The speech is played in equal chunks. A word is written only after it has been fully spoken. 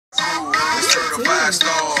Certified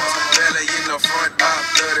stars, belly in the front, top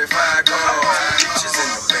 35 cars, bitches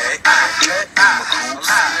in the back,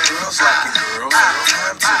 girls like it, girls, time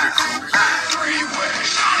to recruit. Freeway,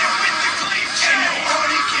 shining with the gleam, ain't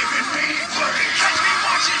nobody giving me flirty. Catch me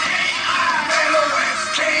watching AI, Mellow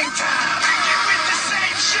West, King time, get with the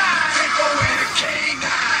same shot, Pico with a K9,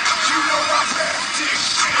 you know I rap this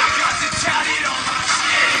shit, I got to tout it on my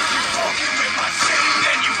skin, if you fucking with my team,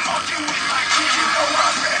 then you fucking with my kid, you know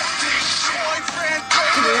I rap this shit.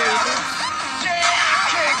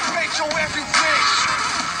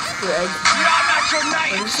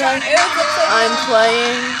 I'm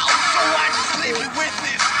playing.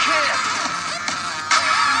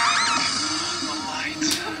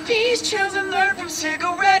 These children learn from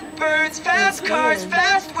cigarette birds, fast cars,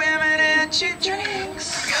 fast women, and cheap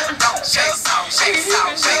drinks.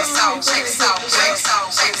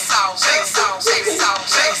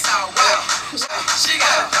 She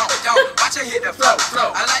got watch her hit the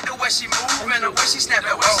flow. I like the way she move and the way she snap it.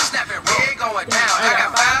 Yeah, going down. I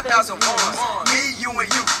got 5,000 ones. Me, you, and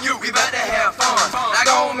you. We about to have fun. Now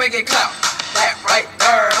go make it clap. That right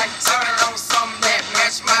there. Sucking on something that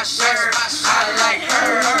match my shirt. I like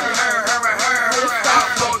her. I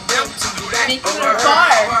want them to do that.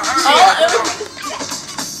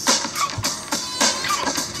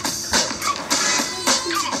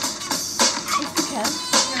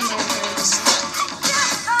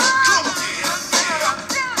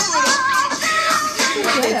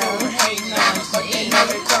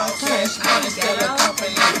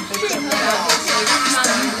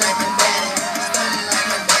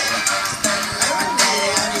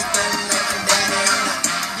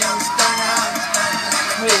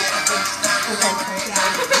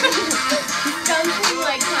 Something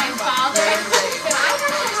like my father, but I have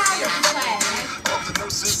to have it play. All the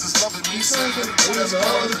nurses is loving me, so whatever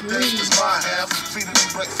part of the day is my half. Feeding me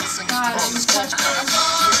breakfast and on the squash.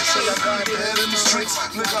 Nigga say I got head in the streets.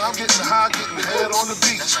 Nigga, I'm getting high, getting head on the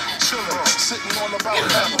beach. Chillin', sitting on about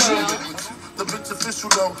half a million. The bitch official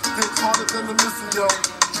though, hits harder than the missile, yo.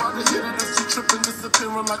 Try to hit it if she trippin',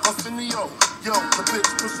 disappearing like Arsenio. Yo, the bitch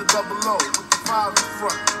push a double O with the 5 in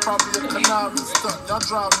front. Probably a conniving stunt. Y'all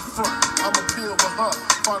drive in front. I'ma peel with her,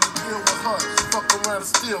 find a deal with her. She fuck around and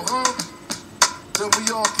steal, huh? Then we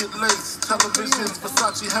all get laced. Television's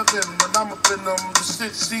Versace heaven when I'm up in them. The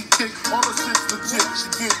shit she kick, all the shit's legit. She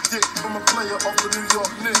get dick from a player off the New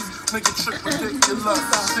York Knicks. Nigga trick ridiculous.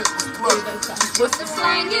 Shit was blood. What's the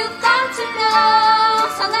slang you've got to know?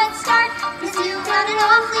 So let's start, cause you've got an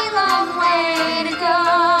awfully long way to go.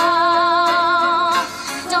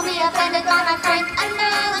 Don't be offended by my frank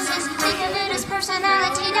analysis. Think of it as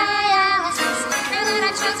personality dialysis. Now that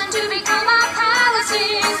I've chosen to become a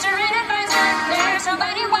policy student advisor, there's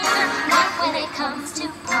nobody wiser, not when it comes to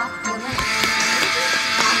popular.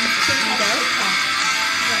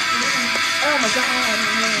 Oh my god.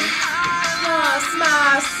 Lost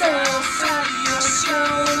myself at your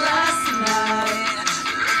show last night.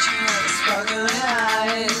 Looking at the sparkling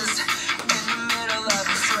eyes in the middle of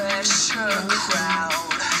a fresh crowd.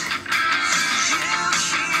 You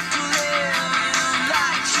keep living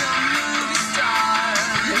like you're a movie star.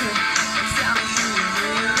 Tell me who you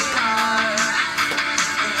really are.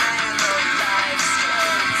 When the lights go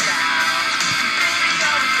down,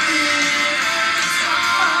 your beard's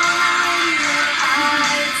on your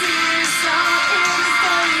eyes is all in the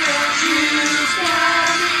fire.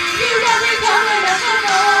 You got me coming up the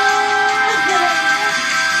road.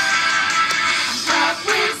 My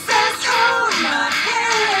princess, hold my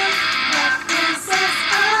hand. My princess,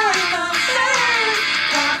 I'm a fan.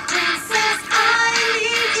 My princess, I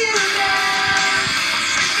need you now.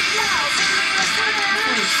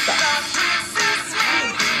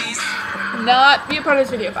 Not be a part of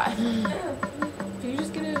this video. Bye. You're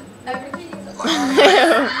just gonna.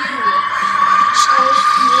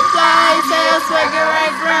 Fly, sail, swagger,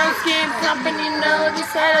 right, brown skin, company, no,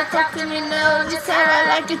 just how to talk to me, no, just how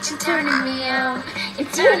I like it, you're turning me on,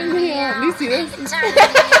 you're turning me on. You see this?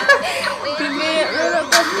 Give me a little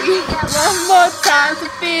puppy, one more time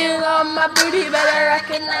to feel on my booty, but I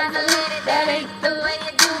recognize a lady that ain't the way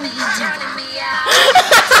you do me, you're turning me out.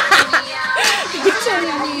 You're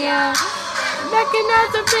turning me out.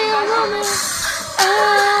 Recognize a real woman.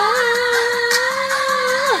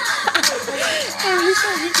 Every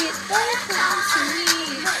time you get that close to me,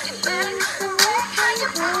 it burns the way how you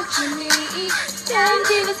approach me. Down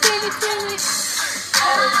to the city, to me.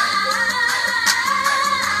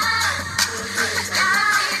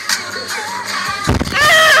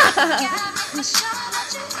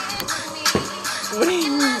 What do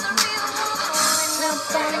you mean?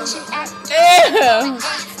 Ew.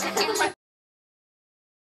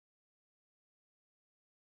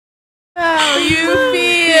 How you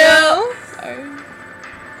feel? Sorry.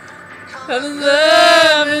 'Cause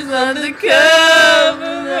love is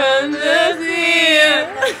undercover, under here.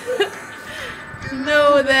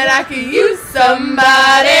 Know that I can use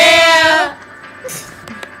somebody.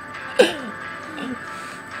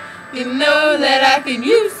 You know that I can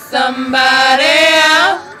use somebody.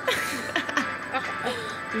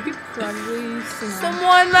 You could probably sing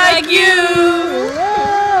Someone like you.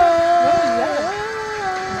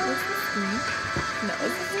 That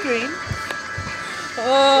was the screen.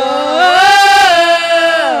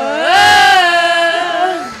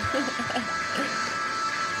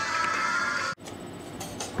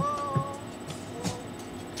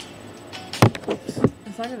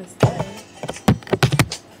 It's not gonna stay.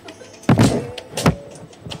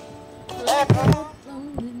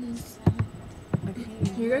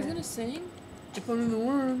 You guys gonna sing? If I'm in the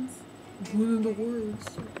words. If I'm in the words.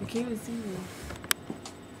 You can't even see me.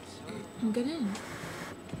 I'm good.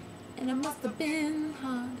 And it must have been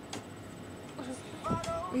hard.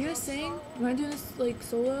 Are you gonna sing? Am I doing this like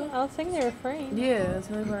solo? I'll sing the refrain. Yeah, that's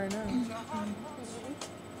the only part I know.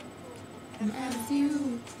 And as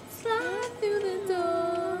you slide through the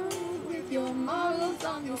door with your marbles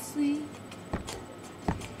on your sleeve,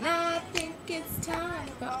 now I think it's time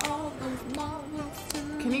for all those marbles to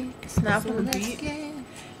leave. Can you snap on the beat? Get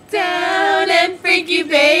down and freaky,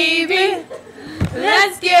 baby.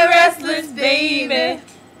 Let's get restless, baby.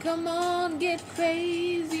 Come on, get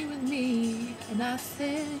crazy with me. And I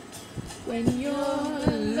said, when you're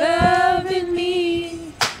loving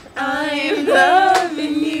me, I'm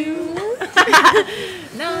loving you.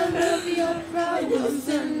 Now I love your problems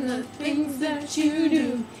and the things that you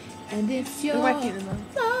do. And it's your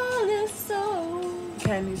flawless soul.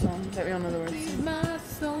 Candy song that we don't know the words to. My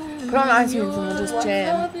soul. Put on iTunes and we'll just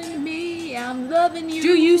jam. I'm loving you.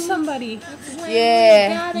 Do you somebody?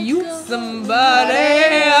 Yeah. You somebody.